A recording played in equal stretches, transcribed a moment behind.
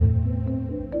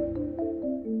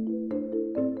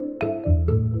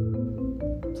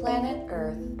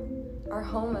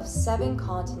home of 7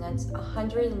 continents,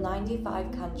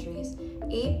 195 countries,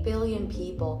 8 billion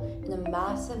people, and a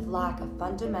massive lack of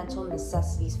fundamental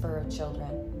necessities for our children.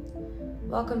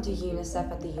 Welcome to UNICEF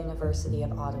at the University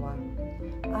of Ottawa.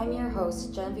 I'm your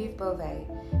host, Genevieve Beauvais,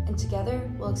 and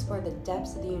together we'll explore the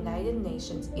depths of the United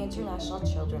Nations International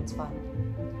Children's Fund.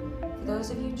 For those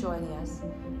of you joining us,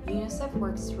 UNICEF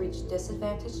works to reach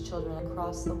disadvantaged children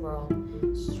across the world,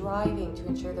 striving to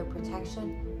ensure their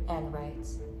protection and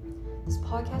rights. This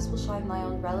podcast will shine light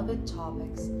on relevant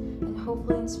topics and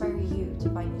hopefully inspire you to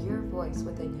find your voice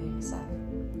within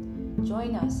UNICEF.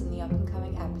 Join us in the up and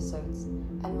coming episodes,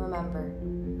 and remember,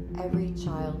 every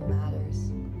child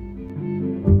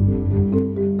matters.